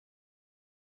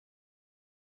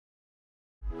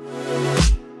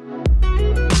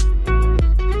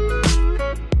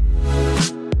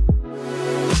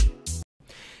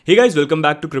Hey guys, welcome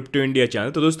back to crypto India channel.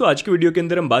 तो दोस्तों, आज की वीडियो के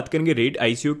अंदर हम बात करेंगे रेड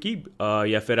आईसीओ की,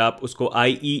 या फिर आप उसको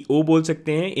आईईओ बोल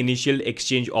सकते हैं, इनिशियल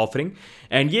एक्सचेंज ऑफरिंग।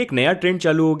 एंड ये एक नया ट्रेंड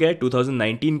चालू हो गया है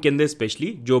 2019 के अंदर,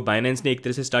 स्पेशली जो बाइनेंस ने एक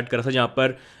तरह से स्टार्ट करा था, जहाँ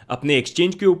पर अपने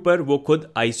एक्सचेंज के ऊपर वो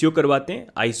खुद आईसीओ करवाते हैं।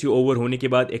 आईसीओ ओवर होने के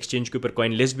बाद एक्सचेंज के ऊपर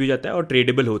कॉइन लिस्ट भी हो जाता है और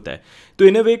ट्रेडेबल होता है। तो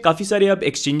इन अ वे काफ़ी सारे अब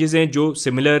एक्सचेंजेस हैं जो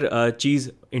सिमिलर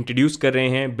चीज़ इंट्रोड्यूस कर रहे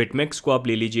हैं। बिटमेक्स को आप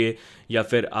ले लीजिए, या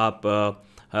फिर आप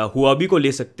हुआबी को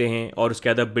ले सकते हैं, और उसके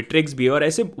बाद बिट्रेक्स भी है, और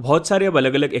ऐसे बहुत सारे अब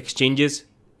अलग अलग एक्सचेंजेस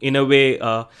इन अ वे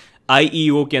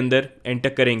आईईओ के अंदर एंटर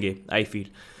करेंगे, आई फील।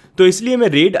 तो इसलिए मैं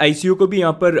रेड आईसीओ को भी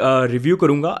यहाँ पर रिव्यू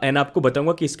करूँगा एंड आपको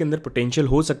बताऊँगा कि इसके अंदर पोटेंशियल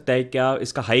हो सकता है क्या,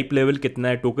 इसका हाइप लेवल कितना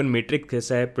है, टोकन मैट्रिक्स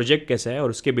कैसा है, प्रोजेक्ट कैसा है, और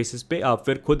उसके बेसिस पे आप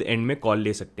फिर खुद एंड में कॉल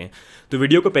ले सकते हैं। तो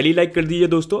वीडियो को पहले लाइक कर दीजिए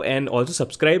दोस्तों, एंड ऑल्सो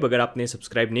सब्सक्राइब अगर आपने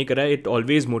सब्सक्राइब नहीं करा है, इट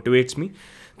ऑलवेज मोटिवेट्स मी।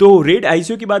 तो रेड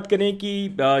आईसीओ की बात करें कि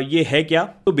ये है क्या,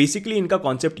 तो बेसिकली इनका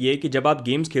कॉन्सेप्ट ये है कि जब आप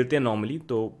गेम्स खेलते हैं नॉर्मली,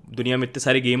 तो दुनिया में इतने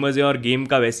सारे गेमर्स हैं और गेम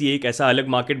का वैसे ही एक ऐसा अलग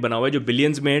मार्केट बना हुआ है जो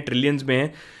बिलियंस में है, ट्रिलियंस में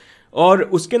है। और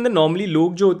उसके अंदर नॉर्मली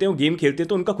लोग जो होते हैं वो गेम खेलते हैं,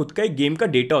 तो उनका खुद का एक गेम का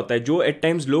डेटा होता है जो एट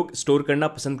टाइम्स लोग स्टोर करना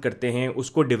पसंद करते हैं,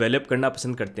 उसको डेवलप करना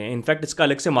पसंद करते हैं। इनफैक्ट इसका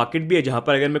अलग से मार्केट भी है, जहाँ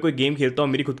पर अगर मैं कोई गेम खेलता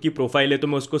हूँ, मेरी खुद की प्रोफाइल है, तो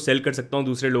मैं उसको सेल कर सकता हूँ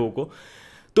दूसरे लोगों को।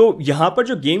 तो यहाँ पर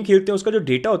जो गेम खेलते हैं उसका जो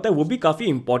डेटा होता है वो भी काफ़ी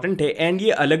इंपॉर्टेंट है। एंड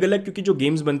ये अलग अलग, क्योंकि जो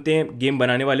गेम्स बनते हैं, गेम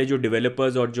बनाने वाले जो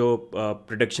डेवलपर्स और जो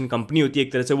प्रोडक्शन कंपनी होती है,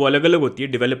 एक तरह से वो अलग अलग होती है,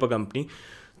 डेवलपर कंपनी।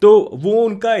 तो वो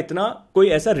उनका इतना कोई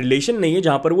ऐसा रिलेशन नहीं है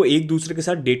जहाँ पर वो एक दूसरे के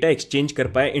साथ डेटा एक्सचेंज कर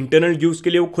पाए। इंटरनल यूज़ के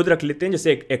लिए वो खुद रख लेते हैं,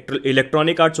 जैसे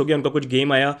इलेक्ट्रॉनिक आर्ट्स हो गया, उनका कुछ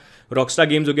गेम आया, रॉकस्टार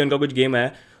गेम्स हो गया, उनका कुछ गेम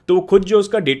आया, तो वो खुद जो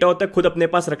उसका डेटा होता है खुद अपने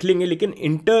पास रख लेंगे, लेकिन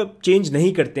इंटरचेंज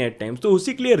नहीं करते हैं एट टाइम्स। तो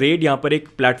उसी के लिए रेड यहाँ पर एक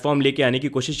प्लेटफॉर्म लेके आने की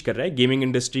कोशिश कर रहा है, गेमिंग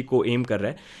इंडस्ट्री को एम कर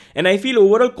रहा है। And I feel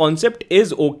overall concept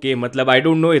is okay. मतलब आई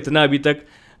डोंट नो, इतना अभी तक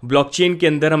ब्लॉकचेन के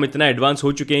अंदर हम इतना एडवांस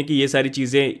हो चुके हैं कि ये सारी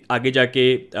चीज़ें आगे जाके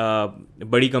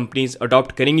बड़ी कंपनीज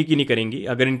अडॉप्ट करेंगी कि नहीं करेंगी।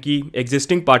 अगर इनकी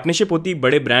एग्जिस्टिंग पार्टनरशिप होती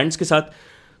बड़े ब्रांड्स के साथ,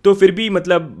 तो फिर भी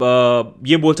मतलब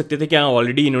ये बोल सकते थे कि हाँ,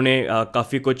 ऑलरेडी इन्होंने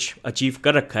काफ़ी कुछ अचीव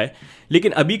कर रखा है।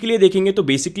 लेकिन अभी के लिए देखेंगे तो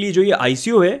बेसिकली जो ये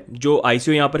आईसीओ है, जो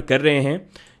आईसीओ यहाँ पर कर रहे हैं,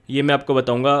 ये मैं आपको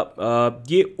बताऊँगा।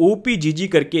 ये OPGG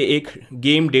करके एक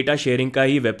गेम डेटा शेयरिंग का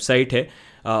ही वेबसाइट है।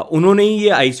 उन्होंने ही ये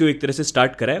आईसीओ एक तरह से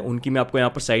स्टार्ट करा है। उनकी मैं आपको यहाँ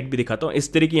पर साइट भी दिखाता हूँ।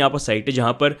 इस तरह की यहाँ पर साइट है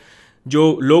जहाँ पर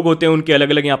जो लोग होते हैं उनके अलग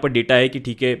अलग यहाँ पर डेटा है कि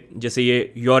ठीक है, जैसे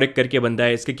ये योरिक करके बंदा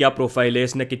है, इसके क्या प्रोफाइल है,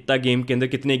 इसने कितना गेम के अंदर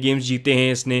कितने गेम्स जीते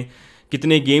हैं, इसने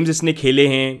कितने गेम्स इसने खेले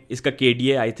हैं, इसका KD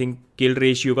है, आई थिंक किल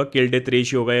रेशियो का, किल डेथ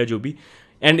रेशियो होगा या जो भी।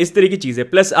 एंड इस तरह की चीज़ है।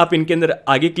 प्लस आप इनके अंदर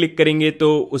आगे क्लिक करेंगे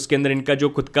तो उसके अंदर इनका जो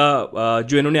खुद का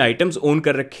जो इन्होंने आइटम्स ओन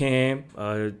कर रखे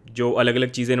हैं, जो अलग अलग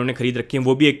चीज़ें इन्होंने खरीद रखी हैं,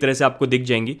 वो भी एक तरह से आपको दिख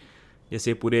जाएंगी,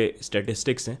 जैसे पूरे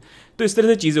स्टैटिस्टिक्स हैं। तो इस तरह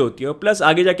से चीज़ें होती है। और प्लस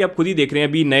आगे जाके आप खुद ही देख रहे हैं,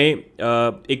 अभी नए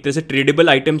एक तरह से ट्रेडेबल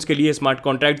आइटम्स के लिए स्मार्ट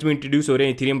कॉन्ट्रैक्ट्स भी इंट्रोड्यूस हो रहे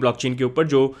हैं इथेरियम ब्लॉकचेन के ऊपर,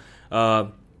 जो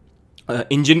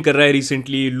इंजन कर रहा है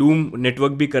रिसेंटली, लूम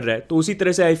नेटवर्क भी कर रहा है। तो उसी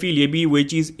तरह से आई फील ये भी वही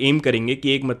चीज़ एम करेंगे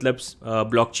कि एक मतलब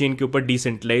ब्लॉकचेन के ऊपर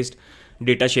डिसेंट्रलाइज्ड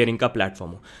डेटा शेयरिंग का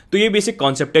प्लेटफॉर्म हो। तो ये बेसिक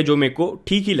कॉन्सेप्ट है जो मेरे को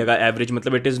ठीक ही लगा, एवरेज।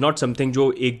 मतलब इट इज़ नॉट समथिंग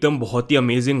जो एकदम बहुत ही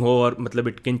अमेजिंग हो और मतलब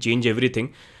it can change everything,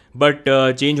 but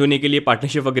change होने के लिए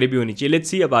पार्टनरशिप वगैरह भी होनी चाहिए। लेट्स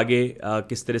सी अब आगे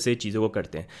किस तरह से चीज़ों को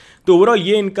करते हैं। तो ओवरऑल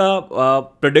ये इनका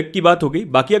प्रोडक्ट की बात हो गई।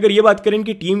 बाकी अगर ये बात करें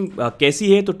इनकी टीम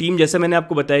कैसी है, तो टीम जैसा मैंने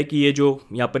आपको बताया कि ये जो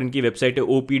यहाँ पर इनकी वेबसाइट है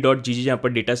OP.GG, जहाँ पर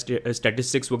डेटा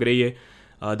स्टैटिस्टिक्स वगैरह ये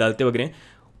डालते वगैरह हैं,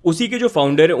 उसी के जो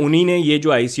फाउंडर है उन्हीं ने ये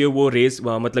जो आईसीओ वो रेस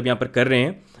मतलब यहाँ पर कर रहे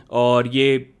हैं। और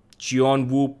ये चियोन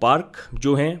वू पार्क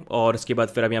जो हैं, और उसके बाद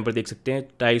फिर आप यहाँ पर देख सकते हैं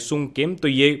टाइसुंग किम, तो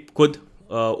ये खुद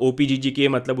OPGG के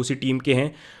मतलब उसी टीम के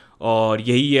हैं, और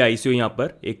यही ये आईसीओ यहाँ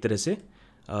पर एक तरह से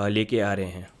लेके आ रहे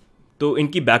हैं। तो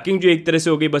इनकी बैकिंग जो एक तरह से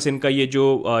हो गई, बस इनका ये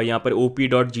जो यहाँ पर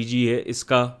OP.GG है,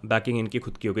 इसका बैकिंग इनकी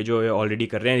खुद की हो गई, जो ऑलरेडी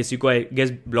कर रहे हैं। इसी को आई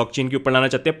गेस ब्लॉकचेन के ऊपर लाना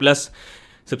चाहते हैं, प्लस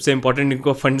सबसे इंपॉर्टेंट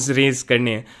इनको फंड्स रेज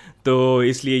करने हैं, तो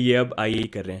इसलिए ये अब IE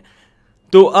कर रहे हैं।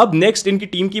 तो अब नेक्स्ट इनकी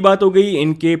टीम की बात हो गई,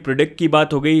 इनके प्रोडक्ट की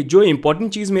बात हो गई। जो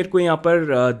इंपॉर्टेंट चीज़ मेरे को यहाँ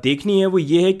पर देखनी है वो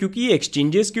ये है, क्योंकि ये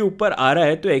एक्सचेंजेस के ऊपर आ रहा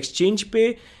है, तो एक्सचेंज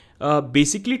पे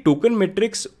बेसिकली टोकन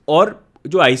मैट्रिक्स और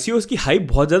जो आईसीओस की हाइप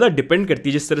बहुत ज़्यादा डिपेंड करती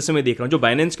है, जिस तरह से मैं देख रहा हूँ। जो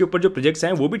बाइनेंस के ऊपर जो प्रोजेक्ट्स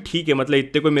हैं वो भी ठीक है, मतलब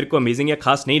इतने कोई मेरे को अमेजिंग या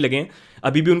खास नहीं लगे हैं।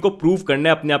 अभी भी उनको प्रूव करना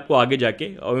है अपने आप को आगे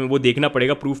जाके, और वो देखना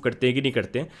पड़ेगा प्रूव करते हैं कि नहीं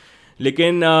करते हैं।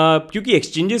 लेकिन क्योंकि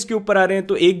एक्सचेंजेस के ऊपर आ रहे हैं,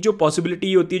 तो एक जो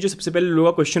पॉसिबिलिटी होती है, जो सबसे पहले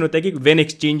लोगों का क्वेश्चन होता है कि when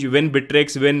exchange, when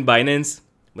Bitrex, when Binance,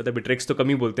 मतलब बिट्रेक्स तो कम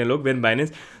ही बोलते हैं लोग, व्हेन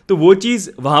बाइनेंस, तो वो चीज़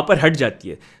वहाँ पर हट जाती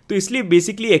है। तो इसलिए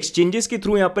बेसिकली एक्सचेंजेस के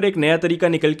थ्रू यहाँ पर एक नया तरीका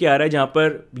निकल के आ रहा है, जहाँ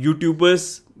पर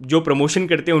यूट्यूबर्स जो प्रमोशन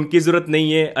करते हैं उनकी ज़रूरत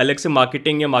नहीं है, अलग से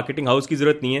मार्केटिंग या मार्केटिंग हाउस की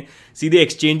ज़रूरत नहीं है। सीधे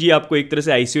एक्सचेंज ही आपको एक तरह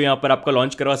से आईसीओ यहाँ पर आपका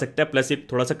लॉन्च करवा सकता है, प्लस एक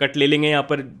थोड़ा सा कट ले लेंगे यहाँ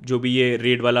पर जो भी ये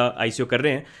रेड वाला आईसीओ कर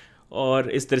रहे हैं, और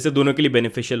इस तरह से दोनों के लिए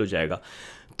बेनिफिशियल हो जाएगा।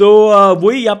 तो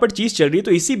वही यहाँ पर चीज़ चल रही है।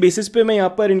 तो इसी बेसिस पे मैं यहाँ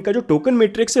पर इनका जो टोकन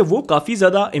मैट्रिक्स है वो काफ़ी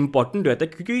ज़्यादा इंपॉर्टेंट रहता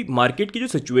है, क्योंकि मार्केट की जो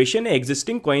सिचुएशन है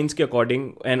एग्जिस्टिंग कॉइन्स के अकॉर्डिंग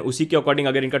एंड उसी के अकॉर्डिंग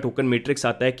अगर इनका टोकन मैट्रिक्स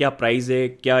आता है, क्या प्राइस है,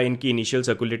 क्या इनकी इनिशियल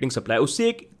सर्कुलेटिंग सप्लाई, उससे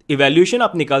एक इवैल्यूएशन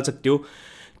आप निकाल सकते हो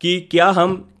कि क्या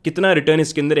हम कितना रिटर्न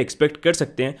इसके अंदर एक्सपेक्ट कर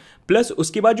सकते हैं। प्लस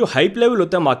उसके बाद जो हाइप लेवल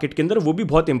होता है मार्केट के अंदर वो भी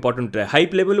बहुत इंपॉर्टेंट है।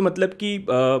 हाइप लेवल मतलब कि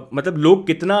मतलब लोग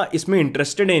कितना इसमें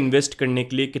इंटरेस्टेड है इन्वेस्ट करने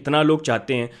के लिए, कितना लोग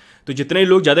चाहते हैं। तो जितने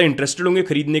लोग ज़्यादा इंटरेस्टेड होंगे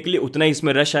खरीदने के लिए, उतना ही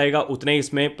इसमें रश आएगा, उतना ही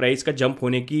इसमें प्राइस का जंप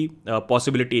होने की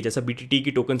पॉसिबिलिटी है। जैसा BTT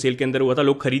की टोकन सेल के अंदर हुआ था,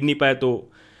 लोग खरीद नहीं पाए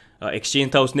तो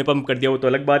एक्सचेंज था उसने पंप कर दिया, वो तो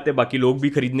अलग बात है, बाकी लोग भी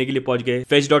खरीदने के लिए पहुंच गए।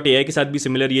 Fetch.ai के साथ भी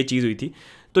सिमिलर ये चीज़ हुई थी।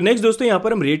 तो नेक्स्ट दोस्तों यहाँ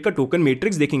पर हम रेट का टोकन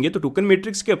मैट्रिक्स देखेंगे। तो टोकन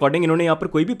मैट्रिक्स के अकॉर्डिंग इन्होंने यहाँ पर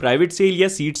कोई भी प्राइवेट सेल या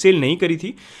सीड सेल नहीं करी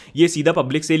थी, ये सीधा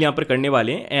पब्लिक सेल यहाँ पर करने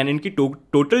वाले हैं। एंड इनकी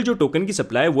टोटल जो टोकन की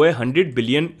सप्लाई है वो है 100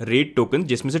 बिलियन रेट टोकन,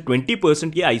 जिसमें से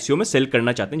 20% ये ICO में सेल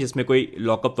करना चाहते हैं, जिसमें कोई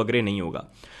लॉकअप वगैरह नहीं होगा।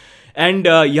 एंड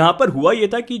यहाँ पर हुआ ये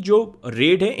था कि जो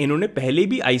रेड है इन्होंने पहले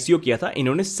भी ICO किया था।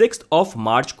 इन्होंने 6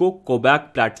 मार्च को कोबैक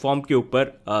प्लेटफॉर्म के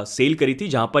ऊपर सेल करी थी,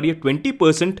 जहाँ पर ये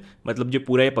 20% मतलब जो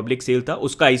पूरा ये पब्लिक सेल था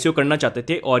उसका ICO करना चाहते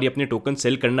थे और ये अपने टोकन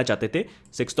सेल करना चाहते थे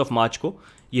 6 मार्च को।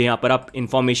 ये यहाँ पर आप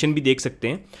इन्फॉर्मेशन भी देख सकते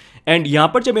हैं। एंड यहाँ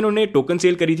पर जब इन्होंने टोकन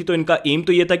सेल करी थी तो इनका एम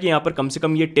तो ये था कि यहाँ पर कम से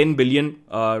कम ये 10 बिलियन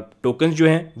टोकन्स जो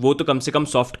हैं वो तो कम से कम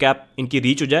सॉफ्ट कैप इनकी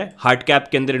रीच हो जाए। हार्ड कैप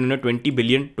के अंदर इन्होंने 20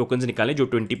 बिलियन टोकन्स निकाले जो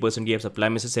 20% की सप्लाई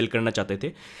में से सेल करना चाहते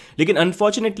थे। लेकिन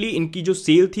अनफॉर्चुनेटली इनकी जो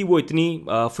सेल थी वो इतनी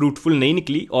फ्रूटफुल नहीं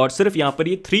निकली और सिर्फ यहाँ पर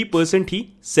ये 3% ही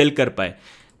सेल कर पाए।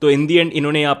 तो इन दी एंड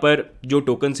इन्होंने यहाँ पर जो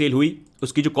टोकन सेल हुई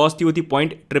उसकी जो कॉस्ट थी वो थी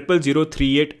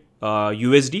 0.0038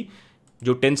 USD,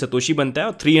 जो 10 सतोशी बनता है,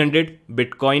 और 300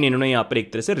 बिटकॉइन इन्होंने यहाँ पर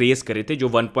एक तरह से रेस करे थे जो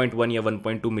 1.1 या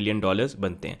 1.2 मिलियन डॉलर्स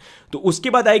बनते हैं। तो उसके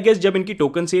बाद आई गेस जब इनकी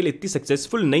टोकन सेल इतनी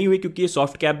सक्सेसफुल नहीं हुई, क्योंकि ये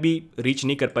सॉफ्ट कैप भी रीच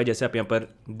नहीं कर पाए जैसे आप यहाँ पर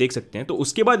देख सकते हैं, तो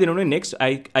उसके बाद इन्होंने नेक्स्ट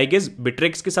आई गेस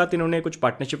बिट्रेक्स के साथ इन्होंने कुछ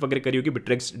पार्टनरशिप वगैरह करी होगी।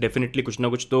 बिट्रेक्स डेफिनेटली कुछ ना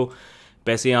कुछ तो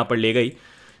पैसे यहाँ पर ले गई।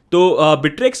 तो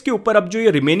बिट्रेक्स के ऊपर अब जो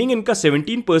ये रिमेनिंग इनका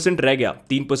 17% रह गया,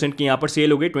 3% की यहाँ पर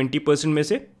सेल हो गई 20% में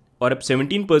से, और अब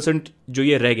 17% जो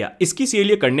ये रह गया इसकी सेल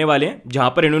ये करने वाले हैं, जहां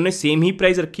पर इन्होंने सेम ही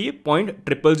प्राइस रखी है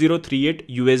 0.0038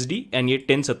 USD एंड ये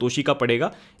 10 सतोशी का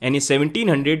पड़ेगा। एंड ये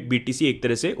 1700 BTC एक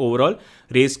तरह से ओवरऑल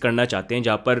रेस करना चाहते हैं,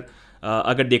 जहां पर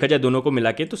अगर देखा जाए दोनों को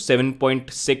मिला के तो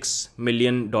 7.6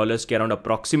 मिलियन डॉलर्स के अराउंड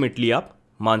अप्रॉक्सीमेटली आप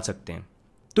मान सकते हैं।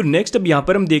 तो नेक्स्ट अब यहाँ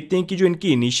पर हम देखते हैं कि जो इनकी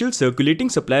इनिशियल सर्कुलेटिंग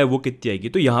सप्लाई है वो कितनी आएगी।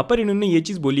 तो यहाँ पर इन्होंने ये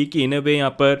चीज़ बोली कि इन अ वे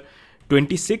यहाँ पर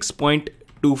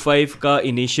 26.25 का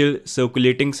इनिशियल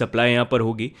सर्कुलेटिंग सप्लाई यहाँ पर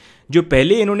होगी, जो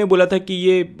पहले इन्होंने बोला था कि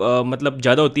ये मतलब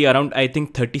ज़्यादा होती है, अराउंड आई थिंक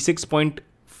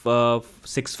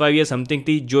 36.65 या समथिंग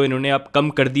थी, जो इन्होंने आप कम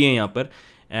कर दिए हैं यहाँ पर।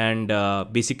 एंड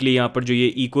बेसिकली यहाँ पर जो ये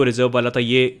इको रिजर्व वाला था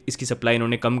ये इसकी सप्लाई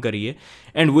इन्होंने कम करी है।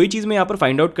 एंड वही चीज़ मैं यहाँ पर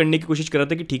फाइंड आउट करने की कोशिश कर रहा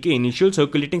था कि ठीक है इनिशियल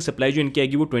सर्कुलेटिंग सप्लाई जो इनकी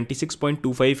आएगी वो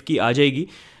 26.25 की आ जाएगी,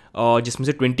 और जिसमें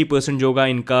से 20% जो होगा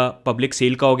इनका पब्लिक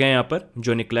सेल का हो गया यहाँ पर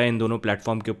जो निकला है इन दोनों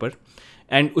प्लेटफॉर्म के ऊपर।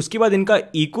 एंड उसके बाद इनका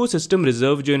इको सिस्टम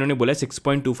रिजर्व जो इन्होंने बोला है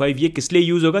 6.25 ये किस लिए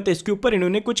यूज़ होगा, तो इसके ऊपर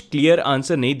इन्होंने कुछ क्लियर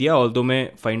आंसर नहीं दिया, ऑल्दो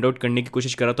मैं फाइंड आउट करने की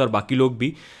कोशिश कर रहा था और बाकी लोग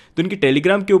भी। तो इनकी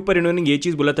टेलीग्राम के ऊपर इन्होंने ये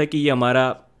चीज़ बोला था कि ये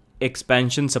हमारा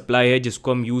एक्सपेंशन सप्लाई है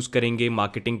जिसको हम यूज़ करेंगे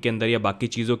मार्केटिंग के अंदर या बाकी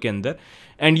चीज़ों के अंदर।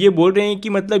 एंड ये बोल रहे हैं कि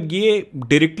मतलब ये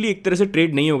डायरेक्टली एक तरह से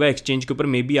ट्रेड नहीं होगा एक्सचेंज के ऊपर,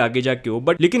 मे बी आगे जाके हो,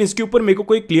 बट लेकिन इसके ऊपर मेरे को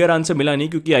कोई क्लियर आंसर मिला नहीं,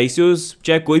 क्योंकि ICOs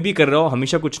चाहे कोई भी कर रहा हो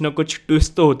हमेशा कुछ ना कुछ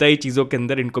ट्विस्ट तो होता है चीज़ों के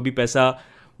अंदर, इनको भी पैसा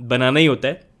बनाना ही होता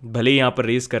है भले ही यहाँ पर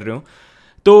रेस कर रहे हो।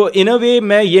 तो इन अ वे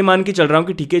मैं ये मान के चल रहा हूँ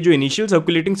कि ठीक है जो इनिशियल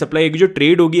सर्कुलेटिंग सप्लाई जो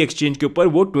ट्रेड होगी एक्सचेंज के ऊपर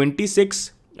वो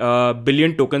 26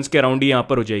 बिलियन टोकन्स के अराउंड ही यहाँ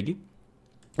पर हो जाएगी।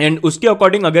 एंड उसके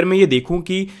अकॉर्डिंग अगर मैं ये देखूं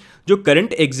कि जो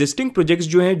करंट एग्जिस्टिंग प्रोजेक्ट्स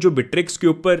जो हैं जो बिट्रेक्स के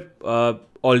ऊपर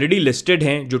ऑलरेडी लिस्टेड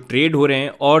हैं जो ट्रेड हो रहे हैं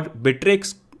और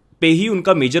बिट्रेक्स पे ही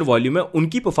उनका मेजर वॉल्यूम है,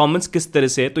 उनकी परफॉर्मेंस किस तरह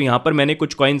से है, तो यहाँ पर मैंने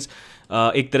कुछ कॉइन्स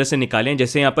एक तरह से निकाले हैं।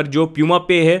 जैसे यहाँ पर जो प्यूमा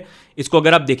पे है इसको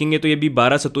अगर आप देखेंगे तो ये भी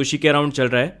 12 सतोशी के अराउंड चल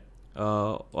रहा है,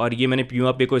 और ये मैंने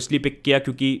प्यूमा पे को इसलिए पिक किया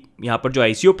क्योंकि यहाँ पर जो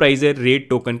ICO प्राइस है रेड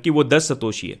टोकन की वो 10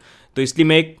 सतोशी है, तो इसलिए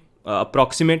मैं एक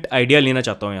अप्रॉक्सीमेट आइडिया लेना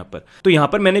चाहता हूँ यहाँ पर। तो यहाँ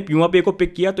पर मैंने प्यूमा पे को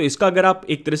पिक किया, तो इसका अगर आप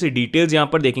एक तरह से डिटेल्स यहाँ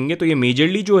पर देखेंगे तो ये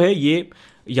मेजरली जो है ये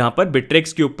यहाँ पर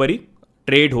बिट्रेक्स के ऊपर ही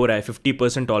ट्रेड हो रहा है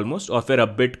 50% ऑलमोस्ट, और फिर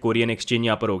अपबिट कोरियन एक्सचेंज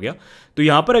यहाँ पर हो गया। तो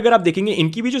यहाँ पर अगर आप देखेंगे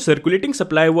इनकी भी जो सर्कुलेटिंग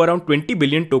सप्लाई है वो अराउंड 20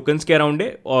 बिलियन टोकन्स के अराउंड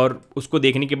है, और उसको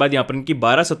देखने के बाद यहाँ पर इनकी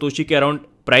 12 सतोशी के अराउंड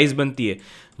प्राइस बनती है,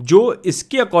 जो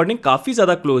इसके अकॉर्डिंग काफ़ी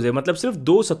ज़्यादा क्लोज है, मतलब सिर्फ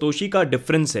 2 सतोशी का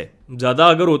डिफरेंस है। ज़्यादा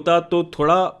अगर होता तो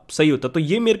थोड़ा सही होता, तो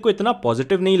ये मेरे को इतना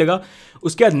पॉजिटिव नहीं लगा।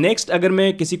 उसके बाद नेक्स्ट अगर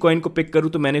मैं किसी कॉइन को पिक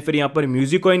करूँ तो मैंने फिर यहाँ पर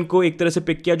म्यूजिक कॉइन को एक तरह से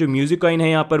पिक किया। जो म्यूजिक कॉइन है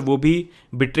यहाँ पर वो भी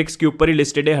बिट्रेक्स के ऊपर ही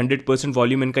लिस्टेड है, 100%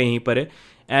 वॉल्यूम इनका यहीं पर है।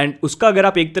 एंड उसका अगर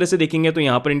आप एक तरह से देखेंगे तो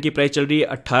यहाँ पर इनकी प्राइस चल रही है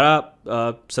 18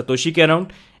 सतोशी के अराउंड,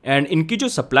 एंड इनकी जो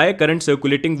सप्लाई है करंट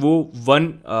सर्कुलेटिंग वो 1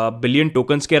 बिलियन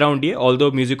टोकन्स के अराउंड ही है।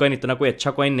 ऑल्दो म्यूजिक कॉइन इतना कोई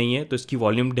अच्छा कॉइन नहीं है तो इसकी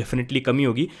वॉल्यूम डेफिनेटली कमी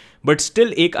होगी, बट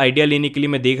स्टिल एक आइडिया लेने के लिए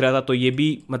मैं देख रहा था तो ये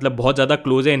भी मतलब बहुत ज़्यादा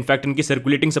क्लोज है। इनफैक्ट इनकी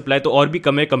सर्कुलेटिंग सप्लाई तो और भी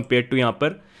कम है कंपेयर टू यहाँ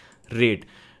पर रेड,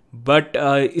 बट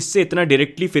इससे इतना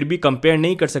डायरेक्टली फिर भी कंपेयर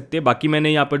नहीं कर सकते। बाकी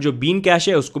मैंने यहाँ पर जो बीन कैश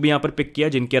है उसको भी यहाँ पर पिक किया,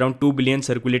 जिनके अराउंड 2 बिलियन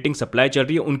सर्कुलेटिंग सप्लाई चल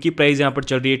रही है। उनकी प्राइस यहाँ पर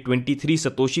चल रही है 23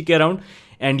 सतोशी के अराउंड।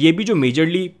 एंड ये भी जो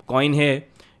मेजरली कॉइन है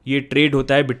ये ट्रेड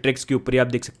होता है बिट्रेक्स के ऊपर, आप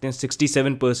देख सकते हैं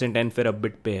 67% एंड फिर अब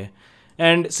बिट पे है।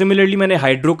 एंड सिमिलरली मैंने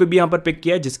हाइड्रो को भी यहाँ पर पिक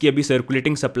किया, जिसकी अभी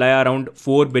circulating supply around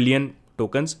 4 billion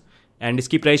tokens and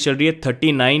इसकी प्राइस चल रही है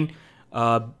 39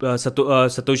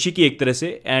 सतोशी की एक तरह से।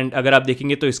 एंड अगर आप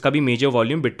देखेंगे तो इसका भी मेजर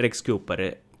वॉल्यूम बिट्रेक्स के ऊपर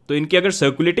है। तो इनकी अगर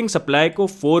सर्कुलेटिंग सप्लाई को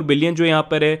 4 बिलियन जो यहाँ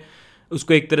पर है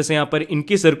उसको एक तरह से यहाँ पर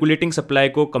इनकी सर्कुलेटिंग सप्लाई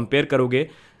को कंपेयर करोगे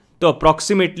तो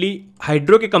अप्रॉक्सीमेटली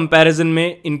हाइड्रो के कंपैरिजन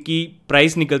में इनकी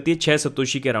प्राइस निकलती है 6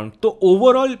 सतोशी के अराउंड। तो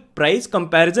ओवरऑल प्राइस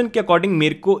कंपैरिजन के अकॉर्डिंग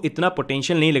मेरे को इतना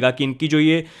पोटेंशियल नहीं लगा कि इनकी जो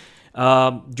ये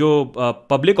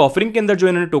पब्लिक ऑफरिंग के अंदर जो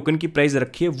इन्होंने टोकन की प्राइस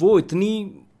रखी है वो इतनी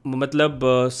मतलब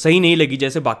सही नहीं लगी।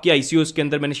 जैसे बाकी आईसीओस के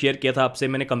अंदर मैंने शेयर किया था आपसे,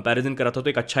 मैंने कंपैरिजन करा था तो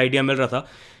एक अच्छा आइडिया मिल रहा था।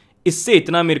 इससे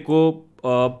इतना मेरे को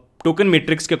टोकन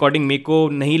मैट्रिक्स के अकॉर्डिंग मेरे को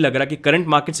नहीं लग रहा कि करंट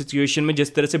मार्केट सिचुएशन में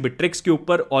जिस तरह से बिट्रेक्स के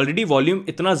ऊपर ऑलरेडी वॉल्यूम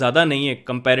इतना ज़्यादा नहीं है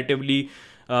कंपैरेटिवली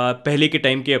पहले के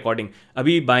टाइम के अकॉर्डिंग।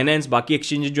 अभी बाइनेंस बाकी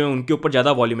एक्सचेंज जो है उनके ऊपर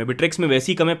ज़्यादा वॉल्यूम है, बिट्रेक्स में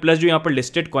वैसी कम है। प्लस जो यहाँ पर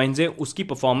लिस्टेड कॉइन्स है उसकी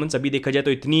परफॉर्मेंस अभी देखा जाए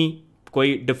तो इतनी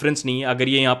कोई डिफरेंस नहीं है। अगर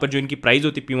ये यहाँ पर जो इनकी प्राइस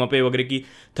होती प्यूमा पे वगैरह की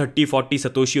 30-40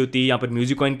 सतोशी होती है, यहाँ पर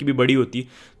म्यूजिक कॉइन की भी बड़ी होती,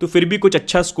 तो फिर भी कुछ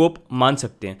अच्छा स्कोप मान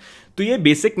सकते हैं। तो ये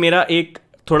बेसिक मेरा एक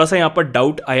थोड़ा सा यहाँ पर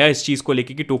डाउट आया इस चीज़ को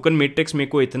लेके कि टोकन मैट्रिक्स मेरे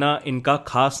को इतना इनका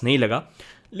खास नहीं लगा।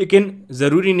 लेकिन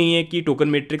ज़रूरी नहीं है कि टोकन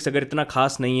मैट्रिक्स अगर इतना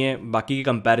खास नहीं है बाकी के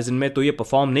कंपैरिजन में तो ये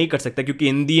परफॉर्म नहीं कर सकता, क्योंकि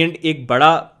इन दी एंड एक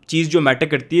बड़ा चीज़ जो मैटर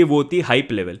करती है वो होती है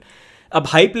हाइप लेवल। अब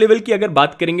हाइप लेवल की अगर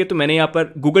बात करेंगे तो मैंने यहाँ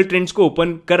पर गूगल ट्रेंड्स को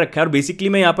ओपन कर रखा है और बेसिकली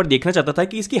मैं यहाँ पर देखना चाहता था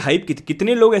कि इसकी हाइप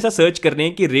कितने लोग ऐसा सर्च कर रहे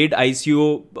हैं कि रेड आईसीओ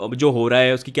जो हो रहा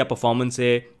है उसकी क्या परफॉर्मेंस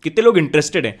है, कितने लोग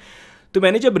इंटरेस्टेड हैं। तो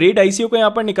मैंने जब रेड आईसीओ को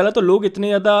यहाँ पर निकाला तो लोग इतने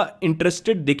ज़्यादा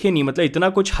इंटरेस्टेड दिखे नहीं, मतलब इतना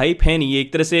कुछ हाइप है नहीं। ये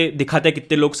एक तरह से दिखाता है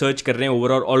कितने लोग सर्च कर रहे हैं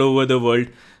overall all over the world,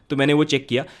 तो मैंने वो चेक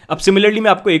किया। अब सिमिलरली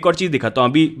मैं आपको एक और चीज़ दिखाता हूँ।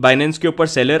 अभी बाइनेंस के ऊपर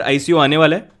सेलर आईसीओ आने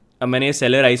वाला है। अब मैंने ये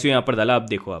सेलर आईसीओ यहाँ पर डाला, आप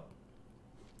देखो, आप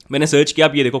मैंने सर्च किया,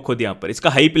 आप ये देखो खुद यहाँ पर इसका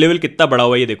हाइप लेवल कितना बड़ा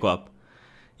हुआ है, ये देखो आप,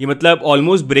 ये मतलब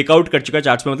ऑलमोस्ट ब्रेकआउट कर चुका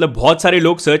चार्ट्स में, मतलब बहुत सारे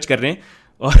लोग सर्च कर रहे हैं।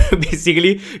 और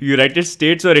बेसिकली यूनाइटेड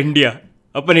स्टेट्स और इंडिया,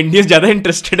 अपन इंडियंस ज़्यादा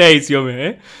इंटरेस्टेड है आईसीओ में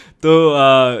है, तो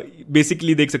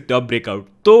बेसिकली देख सकते हो आप ब्रेकआउट।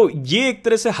 तो ये एक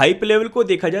तरह से हाइप लेवल को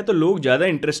देखा जाए तो लोग ज़्यादा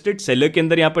इंटरेस्टेड सेलर के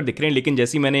अंदर यहाँ पर दिख रहे हैं। लेकिन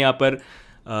जैसे ही मैंने यहाँ पर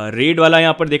रेड वाला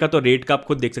यहाँ पर देखा तो रेड का आप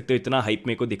खुद देख सकते हो इतना हाइप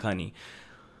मेरे को दिखा नहीं।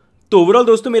 तो ओवरऑल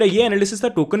दोस्तों मेरा ये एनालिसिस था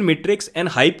टोकन मैट्रिक्स एंड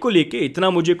हाइप को लेके, इतना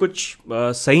मुझे कुछ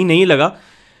सही नहीं लगा।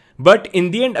 बट इन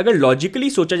दी एंड अगर लॉजिकली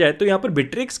सोचा जाए तो यहाँ पर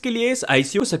बिट्रेक्स के लिए इस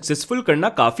आईसीओ को सक्सेसफुल करना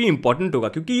काफ़ी इंपॉर्टेंट होगा,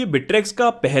 क्योंकि ये बिट्रेक्स का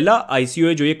पहला आईसीओ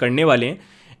है जो ये करने वाले हैं।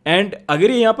 एंड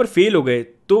अगर ये यहाँ पर फेल हो गए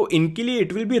तो इनके लिए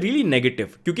it will be really negative,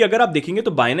 क्योंकि अगर आप देखेंगे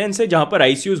तो बाइनेंस है जहाँ पर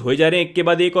आईसीओज हो जा रहे हैं एक के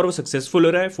बाद एक और वो सक्सेसफुल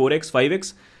हो रहा है 4x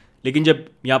 5x। लेकिन जब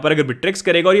यहाँ पर अगर बिट्रेक्स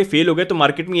करेगा और ये फेल हो गए तो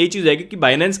मार्केट में यही चीज़ आएगी कि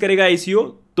बाइनेंस करेगा आईसीओ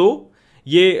तो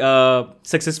ये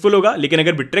सक्सेसफुल होगा, लेकिन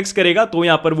अगर बिट्रेक्स करेगा तो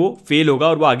यहाँ पर वो फेल होगा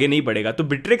और वो आगे नहीं बढ़ेगा। तो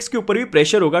बिट्रेक्स के ऊपर भी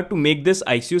प्रेशर होगा to make this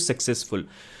ICO successful.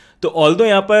 तो ऑल्दो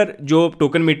यहाँ पर जो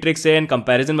टोकन मैट्रिक्स है एंड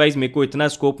कंपैरिजन वाइज मेरे को इतना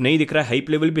स्कोप नहीं दिख रहा है, हाइप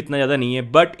लेवल भी इतना ज़्यादा नहीं है,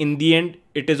 but in the and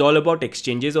it is all about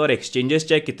exchanges. और एक्सचेंजेस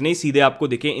चाहे कितने ही सीधे आपको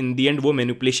दिखें, इन दी एंड वो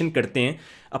मैनिपुलेशन करते हैं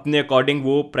अपने अकॉर्डिंग,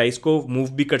 वो प्राइस को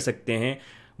मूव भी कर सकते हैं,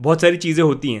 बहुत सारी चीज़ें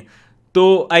होती हैं।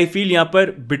 तो आई फील यहाँ पर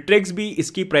बिट्रेक्स भी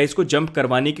इसकी प्राइस को जंप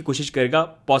करवाने की कोशिश करेगा।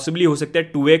 पॉसिबली हो सकता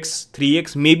है 2x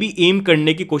 3x may be M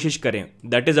करने की कोशिश करें,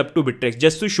 that is up to Bitrex,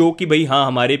 just to show कि भाई हाँ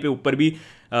हमारे पे ऊपर भी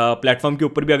प्लेटफॉर्म के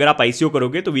ऊपर भी अगर आप आईसीओ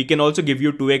करोगे तो we can also give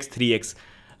you 2x 3x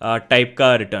type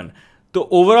का रिटर्न। तो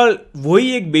ओवरऑल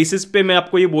वही एक बेसिस पे मैं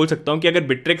आपको ये बोल सकता हूँ कि अगर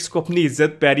बिट्रेक्स को अपनी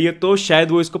इज्जत प्यारी है तो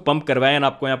शायद वो इसको पंप करवाएं और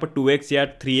आपको यहाँ पर 2x या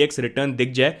 3x रिटर्न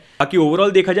दिख जाए। बाकी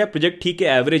ओवरऑल देखा जाए प्रोजेक्ट ठीक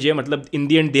है, एवरेज है, मतलब इन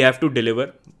दी and they have to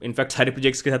deliver. In fact सारे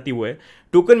प्रोजेक्ट्स के साथ ही वो है।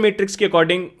 टोकन मैट्रिक्स के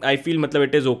अकॉर्डिंग आई फील मतलब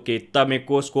इट इज़ ओके, इतना मेरे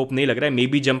को स्कोप नहीं लग रहा है, मे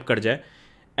बी जंप कर जाए।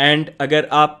 एंड अगर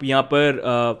आप यहाँ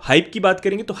पर हाइप की बात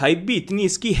करेंगे तो हाइप भी इतनी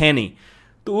इसकी है नहीं,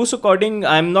 तो उस according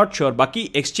I am not sure. बाकी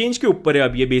एक्सचेंज के ऊपर है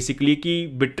अब ये बेसिकली कि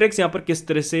बिट्रेक्स यहाँ पर किस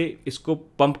तरह से इसको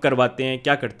पंप करवाते हैं,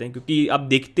 क्या करते हैं, क्योंकि आप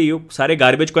देखते ही हो सारे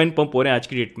गार्बेज कॉइन पंप हो रहे हैं आज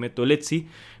की डेट में। तो लेट्स सी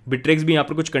बिट्रेक्स भी यहाँ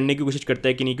पर कुछ करने की कोशिश करता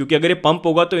है कि नहीं, क्योंकि अगर ये पंप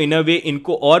होगा तो इन अ वे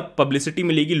इनको और पब्लिसिटी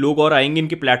मिलेगी, लोग और आएंगे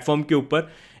इनके प्लेटफॉर्म के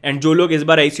ऊपर एंड जो लोग इस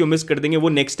बार आईसीओ मिस कर देंगे वो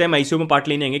नेक्स्ट टाइम आईसीओ में पार्ट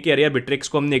लेने आएंगे कि अरे यार बिट्रेक्स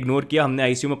को हमने इग्नोर किया, हमने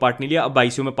आईसीओ में पार्ट नहीं लिया, अब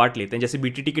आईसीओ में पार्ट लेते हैं। जैसे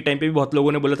बीटीटी के टाइम पे भी बहुत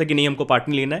लोगों ने बोला था कि नहीं हमको पार्ट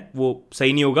नहीं लेना है, वो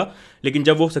सही नहीं होगा, लेकिन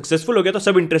जब वो सक्सेसफुल हो गया तो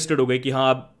सब इंटरेस्टेड हो गए कि हाँ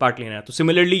अब पार्ट लेना है। तो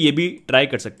सिमिलरली ये भी ट्राई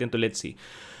कर सकते हैं। तो लेट्स सी।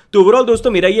 तो ओवरऑल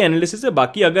दोस्तों मेरा ये एनालिसिस है।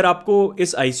 बाकी अगर आपको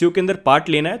इस आईसीओ के अंदर पार्ट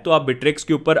लेना है तो आप बिट्रेक्स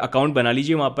के ऊपर अकाउंट बना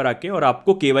लीजिए वहाँ पर आके, और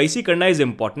आपको केवाईसी करना इज़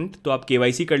इंपॉर्टेंट। तो आप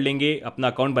केवाईसी कर लेंगे, अपना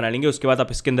अकाउंट बना लेंगे, उसके बाद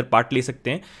आप इसके अंदर पार्ट ले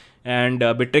सकते हैं। एंड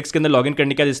बिट्रेक्स के अंदर लॉगिन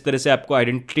करने के बाद इस तरह से आपको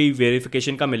आइडेंटिटी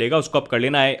वेरिफिकेशन का मिलेगा, उसको आप कर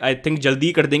लेना। आई थिंक जल्दी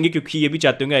ही कर देंगे क्योंकि ये भी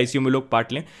चाहते होंगे आईसीओ में लोग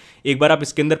पार्ट लें। एक बार आप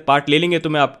इसके अंदर पार्ट ले लेंगे तो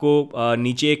मैं आपको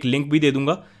नीचे एक लिंक भी दे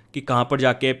दूंगा कि कहाँ पर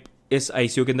जाके इस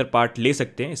आईसीओ के अंदर पार्ट ले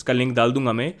सकते हैं, इसका लिंक डाल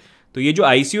दूंगा मैं। तो ये जो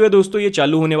आईसीओ है दोस्तों ये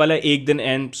चालू होने वाला है 1 दिन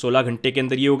एंड 16 घंटे के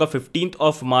अंदर। ये होगा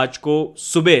 15 मार्च को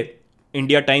सुबह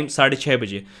इंडिया टाइम 6:30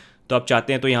 बजे। तो आप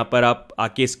चाहते हैं तो यहाँ पर आप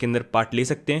आके इसके अंदर पार्ट ले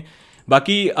सकते हैं।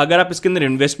 बाकी अगर आप इसके अंदर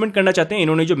इन्वेस्टमेंट करना चाहते हैं,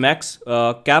 इन्होंने जो मैक्स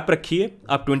कैप रखी है,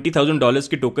 आप $20,000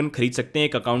 के टोकन खरीद सकते हैं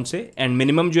एक अकाउंट से, एंड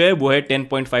मिनिमम जो है वो है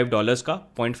 $10.5 का।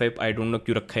 0.5 आई डोंट नो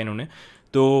क्यों रखा है इन्होंने।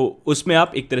 तो उसमें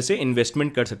आप एक तरह से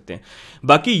इन्वेस्टमेंट कर सकते हैं।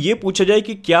 बाकी ये पूछा जाए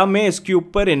कि क्या मैं इसके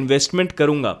ऊपर इन्वेस्टमेंट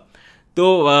करूँगा,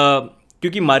 तो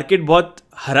क्योंकि मार्केट बहुत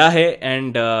हरा है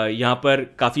एंड यहाँ पर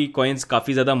काफ़ी कॉइन्स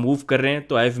काफ़ी ज़्यादा मूव कर रहे हैं,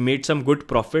 तो I have made some good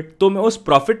profit. तो मैं उस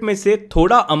प्रॉफिट में से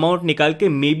थोड़ा अमाउंट निकाल के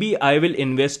may B I will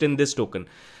invest in this token.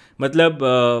 मतलब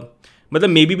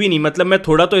मे बी भी नहीं, मतलब मैं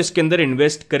थोड़ा तो इसके अंदर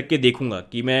इन्वेस्ट करके देखूंगा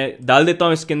कि मैं डाल देता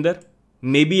हूँ इसके अंदर।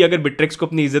 मे बी अगर बिट्रेक्स को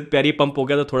अपनी इज्जत प्यारी पंप हो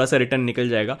गया तो थोड़ा सा रिटर्न निकल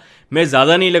जाएगा। मैं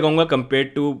ज़्यादा नहीं लगाऊंगा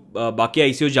कंपेयर टू बाकी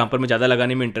आईसीओ जहाँ पर मैं ज़्यादा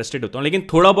लगाने में इंटरेस्टेड होता हूँ, लेकिन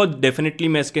थोड़ा बहुत डेफिनेटली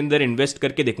मैं इसके अंदर इन्वेस्ट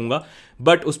करके देखूंगा।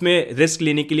 बट उसमें रिस्क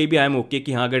लेने के लिए भी आई एम ओके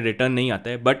कि हाँ अगर रिटर्न नहीं आता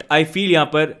है। बट आई फील यहाँ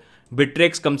पर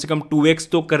बिट्रेक्स कम से कम 2x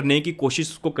तो करने की कोशिश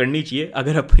उसको करनी चाहिए,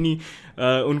 अगर अपनी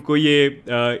उनको ये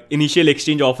इनिशियल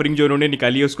एक्सचेंज ऑफरिंग जो उन्होंने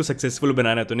निकाली है उसको सक्सेसफुल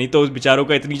बनाना है। तो नहीं तो उस बेचारों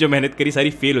का इतनी जो मेहनत करी सारी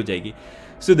फेल हो जाएगी।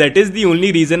 So that is the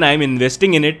only reason I am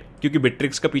investing in it, क्योंकि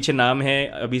बिट्रेक्स का पीछे नाम है,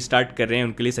 अभी स्टार्ट कर रहे हैं,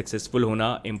 उनके लिए सक्सेसफुल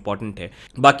होना इंपॉर्टेंट है।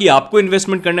 बाकी आपको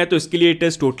इन्वेस्टमेंट करना है तो इसके लिए it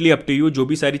is totally up to you. जो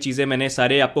भी सारी चीज़ें मैंने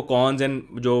सारे आपको कॉन्स एंड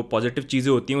जो पॉजिटिव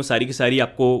चीज़ें होती हैं वो सारी की सारी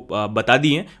आपको बता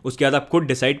दी हैं। उसके बाद आप खुद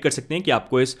डिसाइड कर सकते हैं कि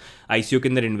आपको इस आईसीओ के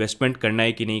अंदर इन्वेस्टमेंट करना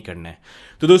है कि नहीं करना है।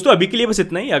 तो दोस्तों अभी के लिए बस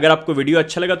इतना ही। अगर आपको वीडियो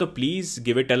अच्छा लगा तो please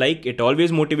give it a like, it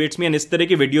always motivates me. And इस तरह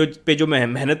की वीडियो पे जो मैं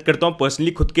मेहनत करता हूँ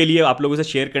पर्सनली खुद के लिए आप लोगों से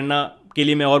शेयर करना के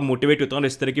लिए मैं और मोटिवेट होता हूँ, और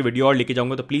इस तरह की वीडियो और लेके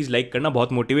जाऊँगा। तो प्लीज़ लाइक करना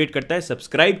बहुत मोटिवेट करता है।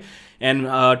 सब्सक्राइब एंड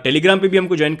टेलीग्राम पे भी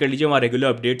हमको ज्वाइन कर लीजिए, वहाँ रेगुलर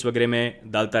अपडेट्स वगैरह मैं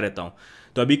डालता रहता हूँ।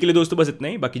 तो अभी के लिए दोस्तों बस इतना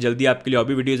ही। बाकी जल्दी आपके लिए और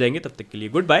भी वीडियोज़ आएंगे, तब तक के लिए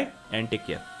good bye and take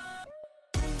care.